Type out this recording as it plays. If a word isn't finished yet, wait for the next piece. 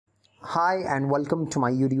Hi and welcome to my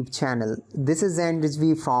YouTube channel. This is Zain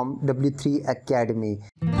Rizvi from W3 Academy.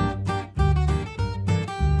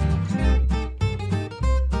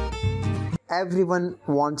 Everyone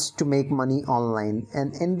wants to make money online,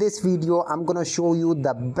 and in this video I'm gonna show you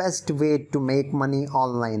the best way to make money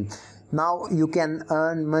online. Now you can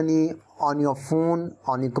earn money on your phone,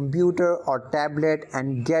 on your computer or tablet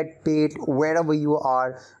and get paid wherever you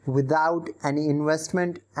are without any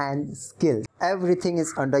investment and skill. Everything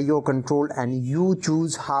is under your control and you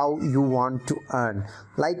choose how you want to earn.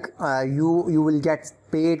 You will get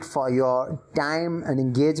paid for your time and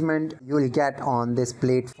engagement you will get on this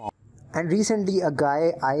platform. And recently a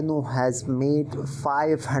guy I know has made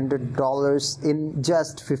 $500 in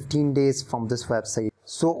just 15 days from this website.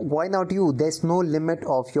 So why not you? There's no limit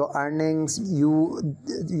of your earnings. You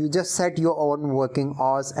just set your own working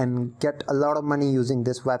hours and get a lot of money using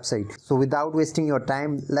this website. So without wasting your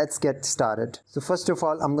time, let's get started. So first of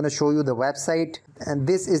all, I'm going to show you the website, and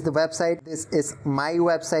this is the website. This is my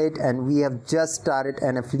website, and we have just started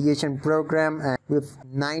an affiliation program and with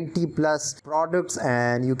 90 plus products,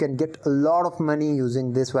 and you can get a lot of money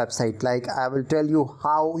using this website. Like I will tell you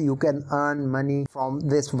how you can earn money from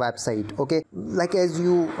this website. Okay, like as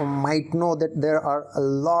you might know that there are a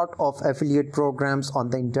lot of affiliate programs on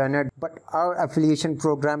the internet, but our affiliation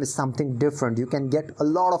program is something different. You can get a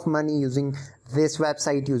lot of money using this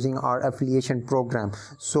website, using our affiliation program.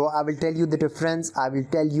 So I will tell you the difference. I will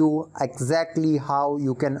tell you exactly how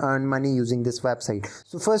you can earn money using this website.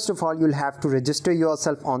 So first of all, you'll have to register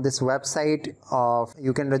yourself on this website.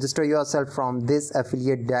 You can register yourself from this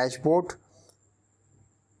affiliate dashboard.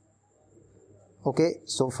 Okay,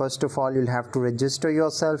 so first of all, you'll have to register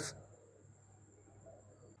yourself.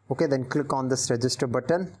 Okay, then click on this register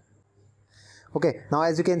button. Okay, now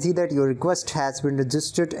as you can see that your request has been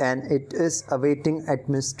registered and it is awaiting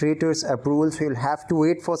administrator's approval. So you'll have to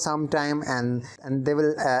wait for some time and they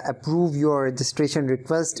will approve your registration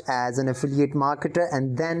request as an affiliate marketer,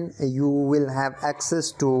 and then you will have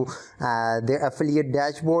access to their affiliate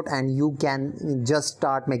dashboard and you can just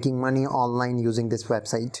start making money online using this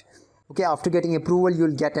website. Okay, after getting approval,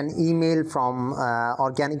 you'll get an email from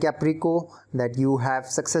Organic Apricot that you have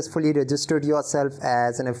successfully registered yourself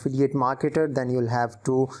as an affiliate marketer. Then you'll have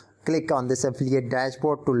to click on this affiliate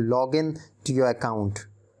dashboard to log in to your account.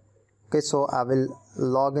 Okay, so I will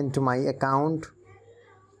log into my account.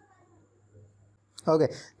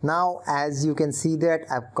 Okay, now as you can see that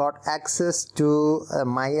I've got access to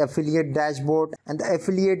my affiliate dashboard, and the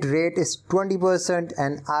affiliate rate is 20%,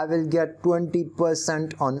 and I will get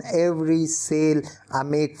 20% on every sale I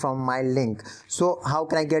make from my link. So how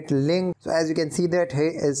can I get link? So as you can see that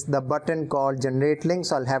here is the button called generate link.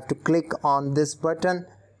 So I'll have to click on this button.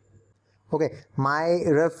 Okay, my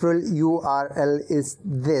referral URL is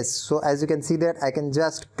this. So as you can see that I can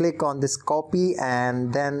just click on this copy,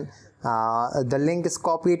 and then the link is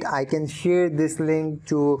copied. I can share this link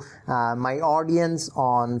to my audience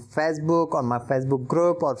on Facebook, on my Facebook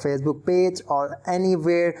group or Facebook page, or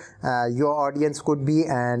anywhere your audience could be,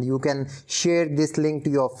 and you can share this link to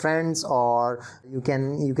your friends, or you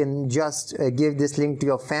can just give this link to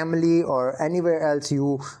your family or anywhere else.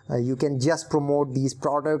 You can just promote these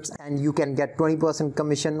products and you can get 20%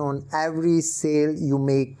 commission on every sale you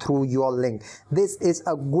make through your link. This is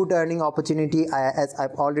a good earning opportunity. As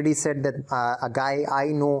I've already said that a guy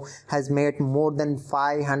I know has made more than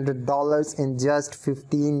 $500 in just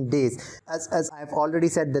 15 days. As I've already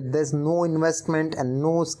said that there's no investment and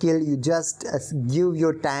no skill. You just give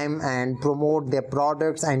your time and promote their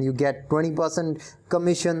products and you get 20%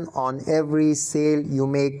 commission on every sale you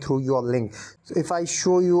make through your link. So if I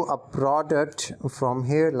show you a product from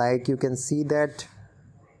here, like you can see that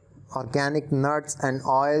organic nuts and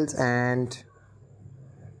oils, and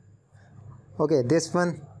okay, this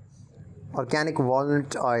one organic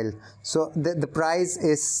walnut oil. So the price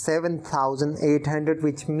is $7,800,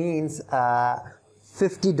 which means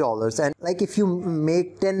 $50. And like if you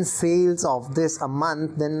make 10 sales of this a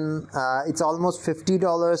month, then it's almost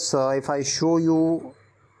 $50. So if I show you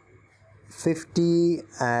 50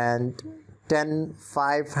 and 10,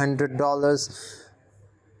 $500,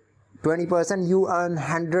 20%, you earn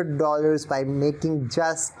 $100 by making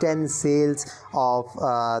just 10 sales of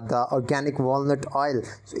the organic walnut oil.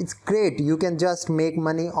 So it's great. You can just make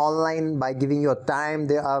money online by giving your time.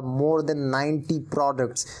 There are more than 90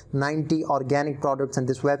 products, 90 organic products on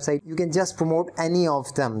this website. You can just promote any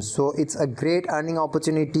of them. So it's a great earning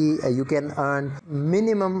opportunity. You can earn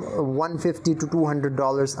minimum $150 to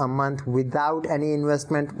 $200 a month without any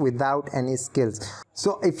investment, without any skills.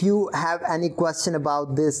 So if you have any question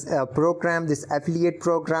about this program, this affiliate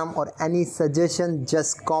program, or any suggestion,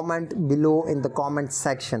 just comment below in the comment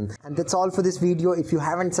section. And that's all for this video. If you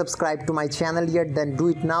haven't subscribed to my channel yet, then do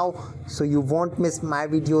it now so you won't miss my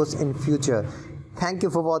videos in future. Thank you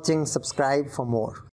for watching. Subscribe for more.